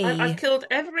busy. I've killed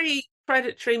every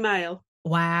predatory male.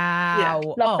 Wow. Yeah.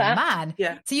 Love Oh, that. man.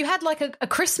 Yeah. So you had like a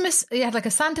Christmas, you had like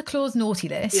a Santa Claus naughty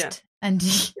list, Yeah. and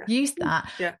you Yeah. used that.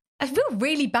 Yeah. I feel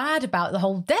really bad about the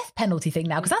whole death penalty thing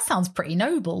now, because that sounds pretty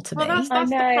noble to Well, me. that's I the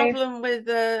know. problem with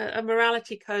a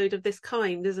morality code of this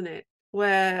kind, isn't it?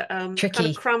 Where Tricky.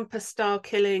 kind of Krampus-style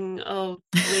killing of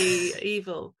the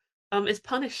evil is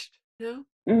punished, you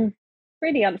know?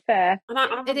 Really unfair. And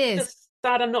I'm It is. just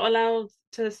sad I'm not allowed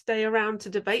to stay around to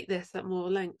debate this at more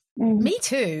length. Me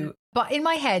too. But in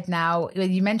my head now,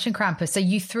 you mentioned Krampus, so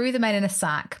you threw the men in a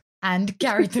sack and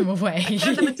carried them away.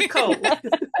 Throw them into coal.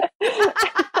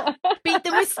 Beat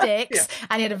them with sticks,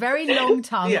 and you had a very long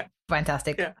tongue. Yeah.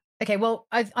 Fantastic. Yeah. Okay, well,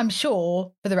 I'm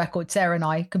sure, for the record, Sarah and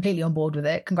I completely on board with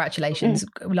it. Congratulations,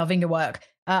 loving your work.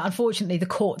 Unfortunately, the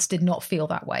courts did not feel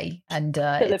that way, and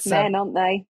Full of men, aren't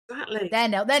they? Exactly.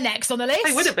 they're next on the list.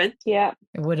 They would have been. Yeah.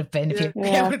 It would have been if you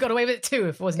Yeah. would have got away with it too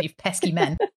if it wasn't you pesky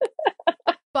men.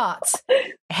 But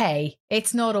hey,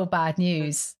 it's not all bad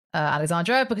news,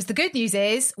 Alexandra, because the good news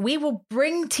is we will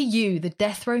bring to you the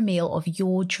death row meal of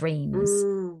your dreams.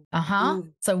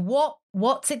 So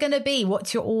what's it going to be?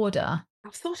 What's your order?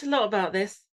 I've thought a lot about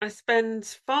this. I spend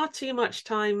far too much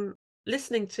time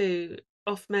listening to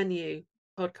off-menu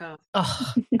podcasts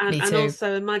Oh, and, me and too.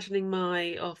 also imagining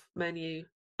my off-menu.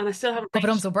 And I still haven't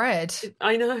Poppadoms reached... or bread?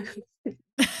 I know.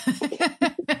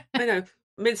 I know.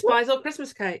 Mince pies or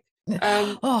Christmas cake.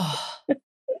 Oh,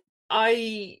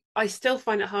 I still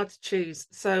find it hard to choose.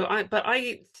 So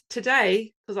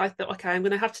today, because I thought, okay, I'm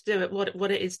going to have to do it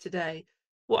what it is today.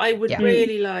 What I would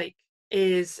really like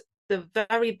is the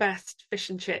very best fish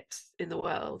and chips in the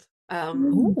world.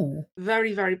 ooh.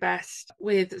 Very, very best,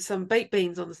 with some baked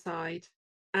beans on the side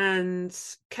and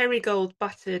Kerrygold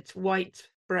buttered white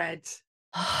bread,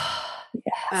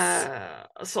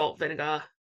 salt, vinegar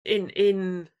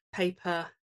in paper,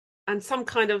 and some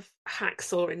kind of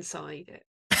hacksaw inside it.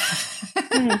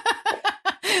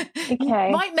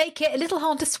 Okay. Might make it a little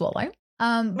hard to swallow.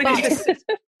 I mean, But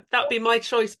that'd be my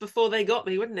choice before they got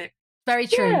me, wouldn't it? very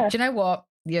true. Yeah. Do you know what?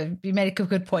 You made a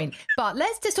good point. But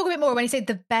let's just talk a bit more when you say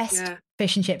the best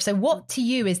fish and chips. So what to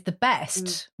you is the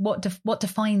best? What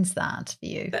defines that for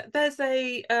you? There's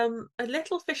a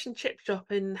little fish and chip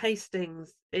shop in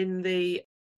Hastings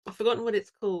I've forgotten what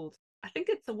it's called. I think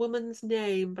it's a woman's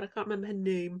name, but I can't remember her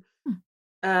name.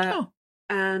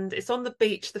 And it's on the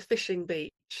beach, the fishing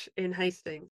beach in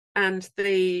Hastings. And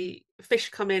the fish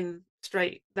come in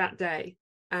straight that day.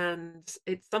 And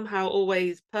it's somehow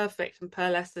always perfect and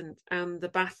pearlescent. And the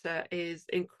batter is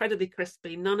incredibly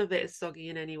crispy. None of it is soggy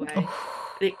in any way. And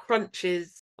it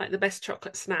crunches like the best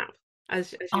chocolate snap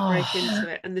as you break into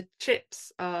it. And the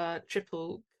chips are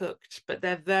triple cooked, but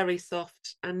they're very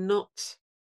soft and not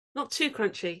too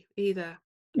crunchy either.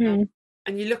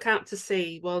 And you look out to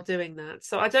sea while doing that.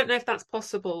 So I don't know if that's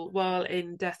possible while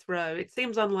in death row. It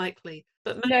seems unlikely.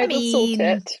 But No, we'll sort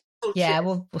it. Yeah,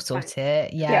 we'll sort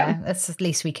it. Yeah, that's the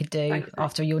least we could do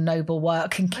after your noble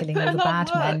work and killing all the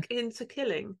bad men. Into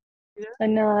killing. Yeah. I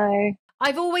know.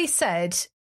 I've always said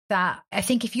that I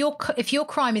think if your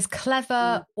crime is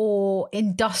clever or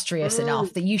industrious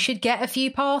enough, that you should get a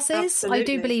few passes. Absolutely. I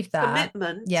do believe that.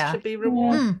 Commitment Yeah. should be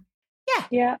rewarded.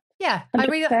 Yeah. Yeah, 100%. I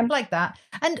really like that.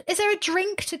 And is there a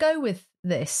drink to go with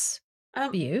this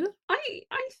for you? I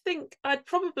think I'd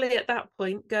probably at that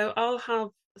point go, I'll have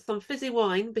some fizzy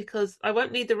wine because I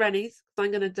won't need the Rennies because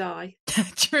I'm going to die.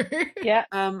 True. Yeah.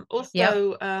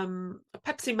 Also, a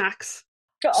Pepsi Max.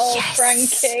 Oh,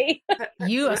 Yes. Frankie.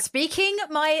 You are speaking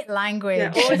my language.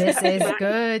 Yeah, always This Pepsi is Max.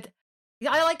 good.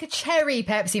 I like a cherry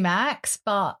Pepsi Max,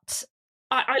 but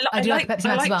I do like Pepsi Max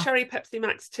as like well. cherry Pepsi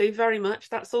Max too, very much.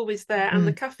 That's always there. And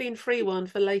the caffeine-free one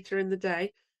for later in the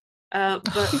day. But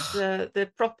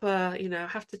the proper,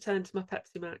 have to turn to my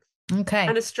Pepsi Max. Okay.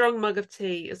 And a strong mug of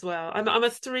tea as well. I'm a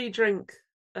 3-drink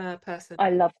person. I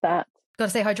love that. Got to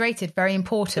stay hydrated. Very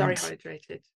important. Very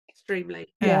hydrated.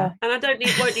 Extremely. Yeah. And I won't need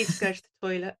to go to the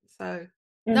toilet, so...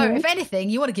 No, if anything,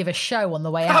 you want to give a show on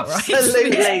the way out, right? Absolutely.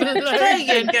 There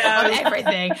you go. On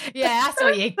everything. Yeah, that's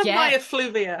what you My get.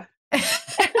 effluvia.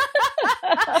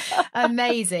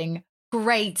 Amazing.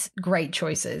 Great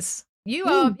choices.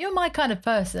 You're my kind of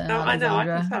person. Oh, I know, I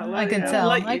can Alexandra. tell. I can tell.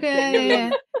 Like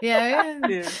Yeah.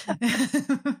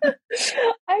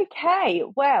 Okay,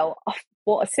 well,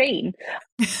 what a scene.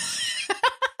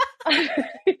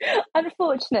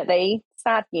 Unfortunately,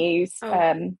 sad news.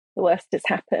 The worst has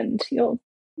happened. You're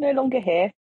no longer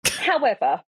here.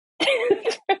 However,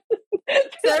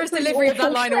 Sarah's delivery of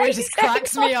that line always just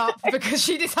cracks me up because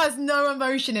she just has no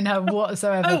emotion in her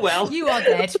whatsoever. Oh well, you are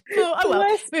dead. Oh well. The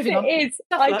worst Moving on. is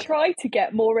I try to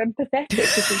get more empathetic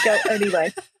as we go.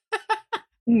 Anyway,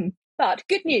 but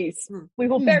good news. We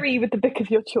will bury you with the book of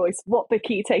your choice. What book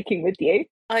are you taking with you?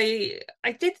 I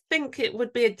did think it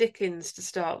would be a Dickens to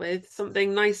start with,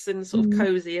 something nice and sort of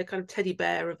cozy, a kind of teddy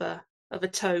bear of a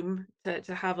tome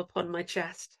to have upon my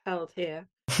chest, held here.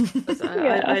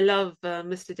 I love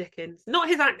Mr. Dickens, not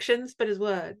his actions but his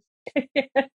words.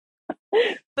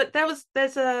 But there's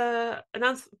an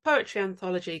poetry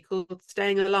anthology called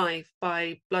Staying Alive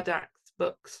by Blood Axe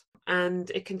Books,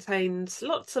 and it contains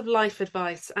lots of life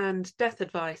advice and death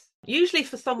advice, usually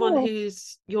for someone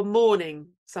you're mourning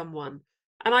someone.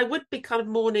 And I would be kind of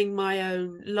mourning my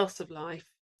own loss of life.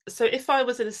 So if I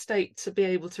was in a state to be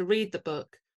able to read the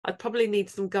book, I'd probably need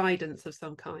some guidance of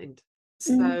some kind.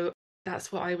 So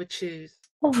that's what I would choose.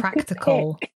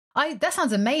 Practical. That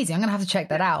sounds amazing. I'm going to have to check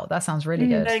that out. That sounds really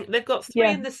good. They've got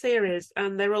 3 in the series,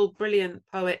 and they're all brilliant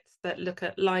poets that look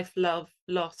at life, love,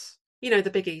 loss. You know, the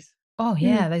biggies. Oh,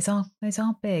 yeah, those are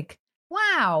big.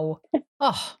 Wow.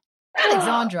 Oh,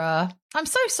 Alexandra, I'm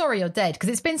so sorry you're dead because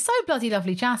it's been so bloody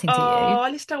lovely chatting to you. Oh,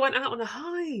 at least I went out on a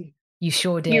high. You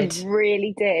sure did. You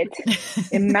really did.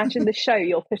 Imagine the show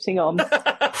you're putting on.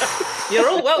 You're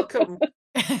all welcome.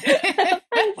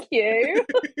 Thank you.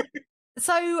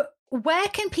 So, where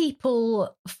can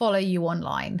people follow you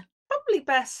online? Probably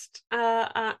best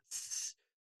go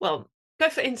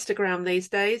for Instagram these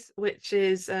days, which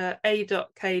is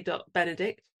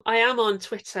a.k.benedict. I am on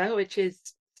Twitter, which is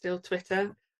still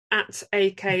Twitter, at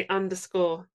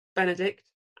AK_Benedict.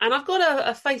 And I've got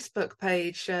a Facebook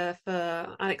page for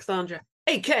Alexandra,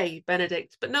 AK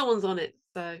Benedict, but no one's on it,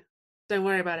 so don't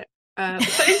worry about it. For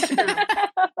Instagram,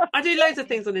 I do loads of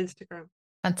things on Instagram.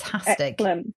 Fantastic.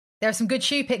 Excellent. There are some good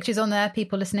shoe pictures on there,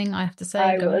 people listening, I have to say.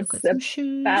 I Go was look at some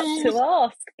shoes. about to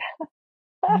ask.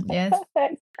 Yes.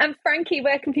 And Frankie,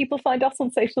 where can people find us on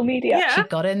social media? Yeah. She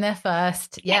got in there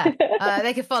first. Yeah.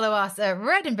 They can follow us at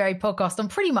Red and Berry Podcast on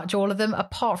pretty much all of them,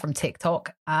 apart from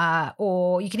TikTok.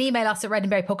 Or you can email us at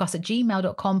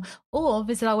redandberrypodcast@gmail.com or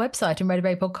visit our website at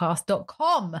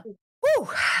redandberrypodcast.com. Woo!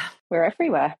 We're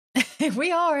everywhere.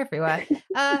 We are everywhere.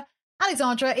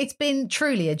 Alexandra, it's been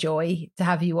truly a joy to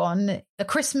have you on. A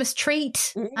Christmas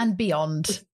treat and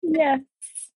beyond. Yeah.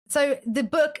 So the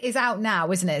book is out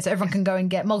now, isn't it? So everyone can go and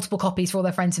get multiple copies for all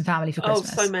their friends and family for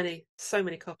Christmas. Oh, so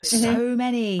many copies. So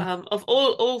many. Of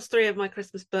all 3 of my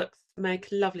Christmas books make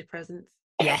lovely presents.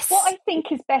 Yes. What I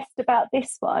think is best about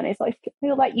this one is I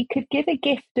feel like you could give a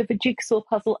gift of a jigsaw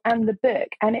puzzle and the book,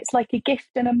 and it's like a gift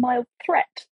and a mild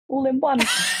threat all in one.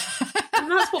 And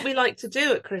that's what we like to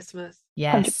do at Christmas.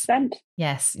 Yes. 100%.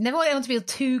 Yes. You never want anyone to feel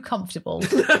too comfortable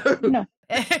No.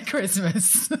 at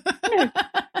Christmas. No.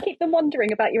 Keep them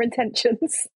wondering about your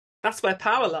intentions. That's where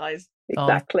power lies.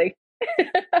 Exactly.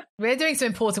 We're doing some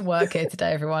important work here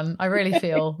today, everyone. I really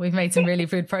feel we've made some really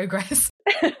good progress.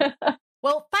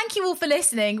 Well, thank you all for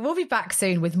listening. We'll be back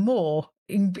soon with more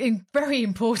in very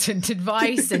important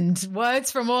advice and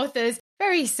words from authors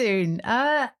very soon.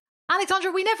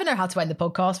 Alexandra, we never know how to end the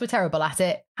podcast. We're terrible at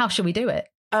it. How should we do it?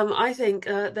 I think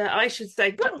that I should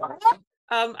say goodbye.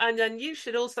 And then you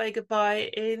should all say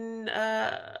goodbye in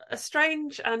a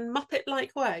strange and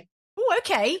Muppet-like way. Oh,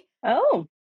 okay. Oh,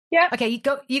 yeah. Okay, you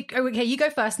go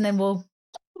first, and then we'll.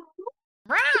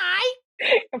 Right.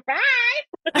 Bye.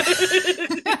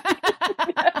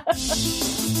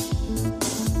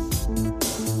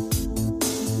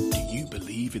 Do you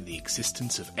believe in the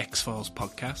existence of X-Files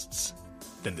podcasts?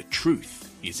 Then the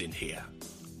truth is in here.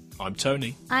 I'm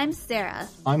Tony. I'm Sarah.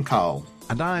 I'm Carl.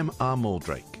 And I'm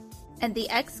Drake. And the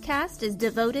X-Cast is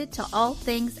devoted to all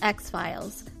things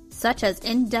X-Files, such as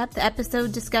in-depth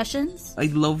episode discussions. I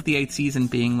love the 8th season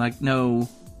being like, no,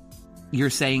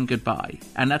 you're saying goodbye.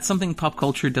 And that's something pop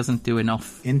culture doesn't do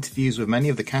enough. Interviews with many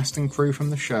of the cast and crew from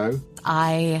the show.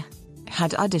 I had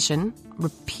to audition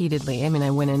repeatedly. I mean, I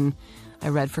went in, I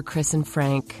read for Chris and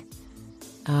Frank.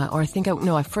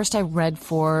 First I read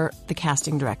for the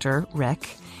casting director,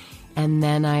 Rick. And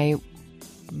then I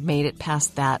made it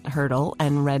past that hurdle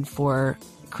and read for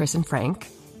Chris and Frank.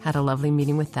 Had a lovely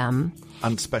meeting with them.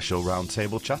 And special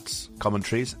roundtable chats,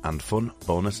 commentaries, and fun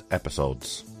bonus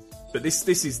episodes. But this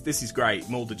is great.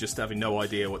 Mulder just having no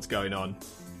idea what's going on.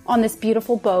 On this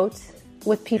beautiful boat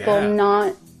with people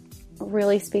not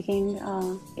really speaking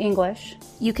English.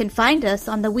 You can find us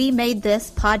on the We Made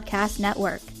This podcast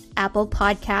network, Apple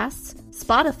Podcasts,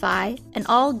 Spotify, and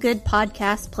all good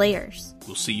podcast players.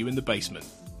 We'll see you in the basement.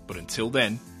 But until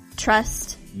then,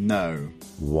 trust no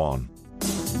one.